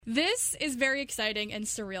This is very exciting and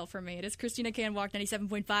surreal for me. It is Christina Can Walk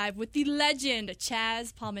 97.5 with the legend,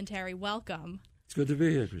 Chazz Palminteri. Welcome. It's good to be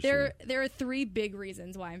here, Christina. There are three big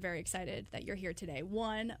reasons why I'm very excited that you're here today.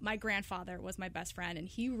 One, my grandfather was my best friend, and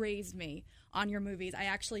he raised me on your movies. I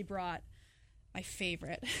actually brought my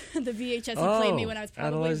favorite, the VHS he played me when I was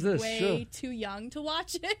probably way too young to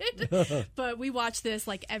watch it. But we watched this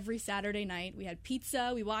like every Saturday night. We had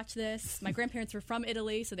pizza. We watched this. My grandparents were from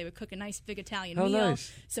Italy, so they would cook a nice big Italian meal.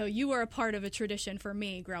 Nice. So you were a part of a tradition for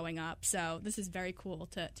me growing up. So this is very cool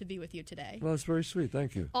to be with you today. Well, it's very sweet.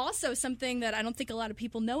 Thank you. Also, something that I don't think a lot of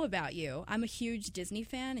people know about you. I'm a huge Disney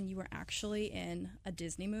fan, and you were actually in a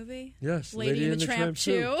Disney movie. Yes, Lady and the Tramp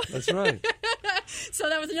 2. That's right. So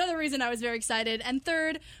that was another reason I was very excited. And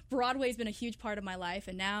third, Broadway's been a huge part of my life,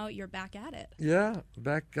 and now you're back at it. Yeah,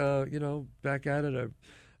 back at it.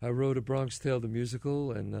 I wrote A Bronx Tale, the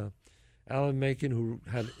musical, and Alan Menken, who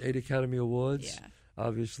had 8 Academy Awards,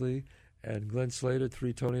 obviously, and Glenn Slater,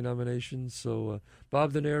 3 Tony nominations. So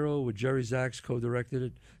Bob De Niro with Jerry Zaks co-directed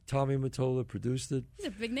it. Tommy Mottola produced it. These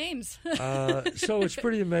are big names. So it's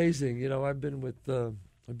pretty amazing. You know, I've been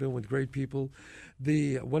with great people.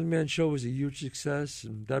 The one-man show was a huge success,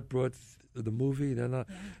 and that brought the movie.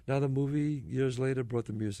 Now the movie, years later, brought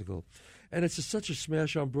the musical. And it's such a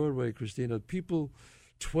smash on Broadway, Christina. People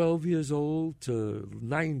 12 years old to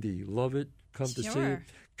 90 love it, come to see it.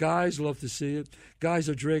 Guys love to see it. Guys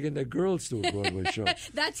are dragging their girls to a Broadway show.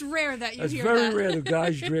 That's rare that you It's hear very that. rare that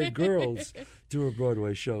guys drag girls to a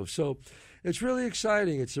Broadway show. So it's really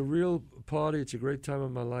exciting. It's a real party. It's a great time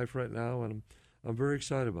in my life right now, and I'm very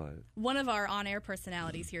excited about it. One of our on-air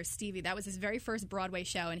personalities here, Stevie, that was his very first Broadway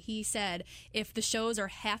show, and he said if the shows are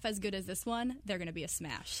half as good as this one, they're going to be a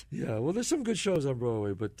smash. Yeah, well, there's some good shows on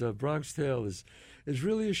Broadway, but Bronx Tale is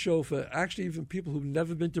really a show for actually even people who've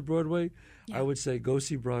never been to Broadway. Yeah. I would say go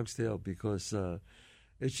see Bronx Tale because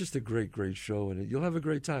it's just a great, great show, and you'll have a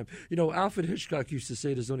great time. You know, Alfred Hitchcock used to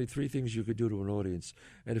say there's only 3 things you could do to an audience,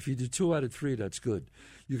 and if you do 2 out of 3, that's good.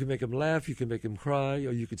 You can make them laugh, you can make them cry,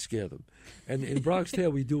 or you could scare them. And in Bronx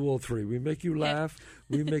Tale, we do all 3. We make you laugh,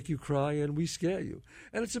 we make you cry, and we scare you.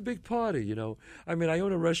 And it's a big party, you know. I mean, I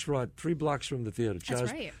own a restaurant 3 blocks from the theater.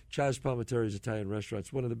 That's right. Chazz Palminteri's Italian restaurant.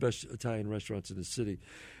 It's one of the best Italian restaurants in the city.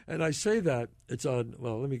 And I say that it's on,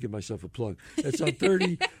 well, let me give myself a plug. It's on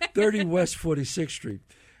 30 West 46th Street.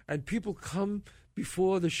 And people come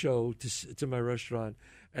before the show to my restaurant,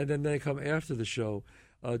 and then they come after the show,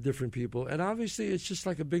 different people. And obviously, it's just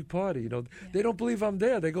like a big party. You know, They don't believe I'm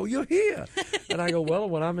there. They go, "You're here," and I go, "Well,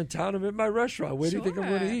 when I'm in town, I'm at my restaurant. Where do you think I'm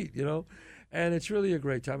going to eat?" You know, and it's really a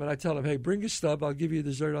great time. And I tell them, "Hey, bring your stub. I'll give you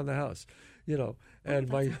dessert on the house." You know,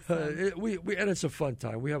 and and it's a fun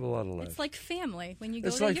time. We have a lot of laughs. It's like family when you go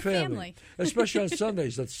it's to like your family, especially on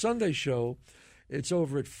Sundays. That Sunday show, it's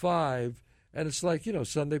over at 5. And it's like, you know,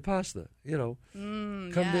 Sunday pasta, you know.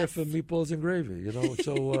 Come there for meatballs and gravy, you know.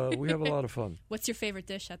 So we have a lot of fun. What's your favorite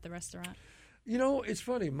dish at the restaurant? You know, it's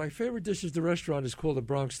funny. My favorite dish at the restaurant is called A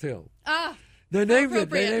Bronx Tale. They named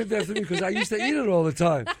it after me because I used to eat it all the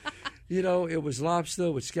time. You know, it was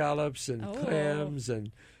lobster with scallops and clams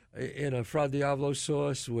and in a Fra Diavolo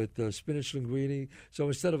sauce with spinach linguine. So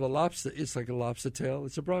instead of a lobster, it's like a lobster tail.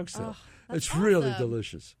 It's a Bronx tail. It's awesome. Really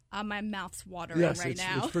delicious. My mouth's watering now.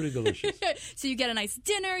 It's pretty delicious. So you get a nice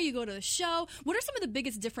dinner, you go to the show. What are some of the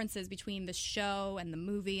biggest differences between the show and the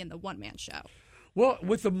movie and the one-man show? Well,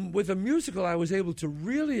 with a musical, I was able to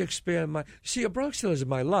really expand my... See, A Bronx Tale is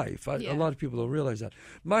my life. A lot of people don't realize that.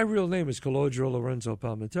 My real name is Calogero Lorenzo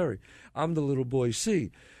Palminteri. I'm the little boy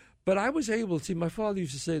C. But I was able to... My father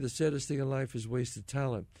used to say the saddest thing in life is wasted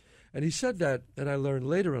talent. And he said that, and I learned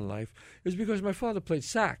later in life, is because my father played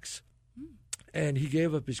sax. And he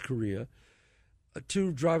gave up his career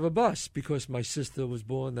to drive a bus because my sister was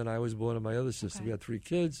born, then I was born, and my other sister. Okay. We had 3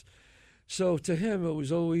 kids. So to him, it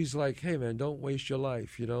was always like, hey, man, don't waste your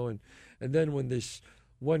life, you know. And then when this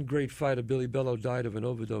one great fighter, Billy Bellow, died of an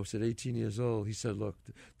overdose at 18 years old, he said, look,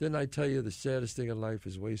 didn't I tell you the saddest thing in life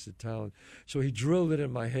is wasted talent? So he drilled it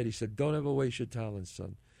in my head. He said, don't ever waste your talent,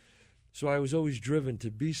 son. So I was always driven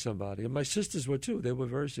to be somebody. And my sisters were, too. They were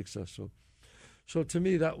very successful. So to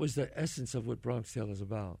me, that was the essence of what Bronx Tale is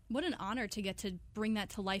about. What an honor to get to bring that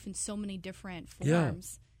to life in so many different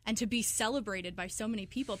forms. And to be celebrated by so many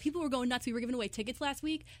people. People were going nuts. We were giving away tickets last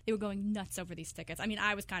week. They were going nuts over these tickets. I mean,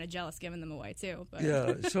 I was kind of jealous giving them away, too. But.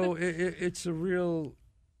 Yeah, so it's been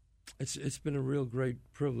a real great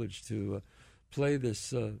privilege to play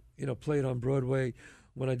this, play it on Broadway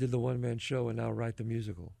when I did the one-man show and now write the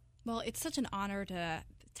musical. Well, it's such an honor to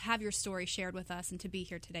have your story shared with us and to be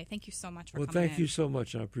here today. Thank you so much for coming in. Well, thank you so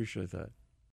much, and I appreciate that.